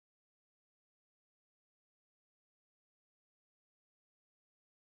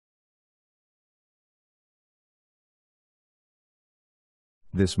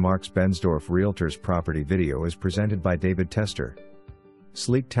This Marx-Bensdorf Realtors property video is presented by David Tester.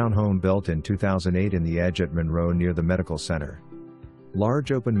 Sleek townhome built in 2008 in the Edge at Monroe near the Medical Center.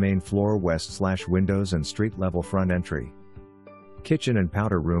 Large open main floor west/windows and street-level front entry. Kitchen and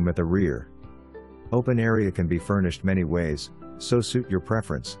powder room at the rear. Open area can be furnished many ways, so suit your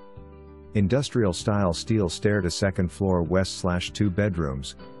preference. Industrial-style steel stair to second floor west/2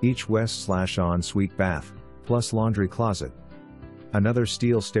 bedrooms, each west/en-suite bath, plus laundry closet. Another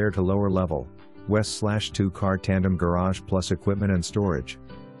steel stair to lower level, west/2 car tandem garage plus equipment and storage.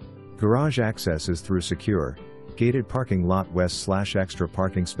 Garage access is through secure, gated parking lot west/extra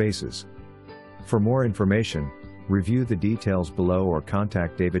parking spaces. For more information, review the details below or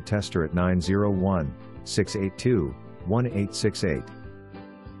contact David Tester at 901-682-1868.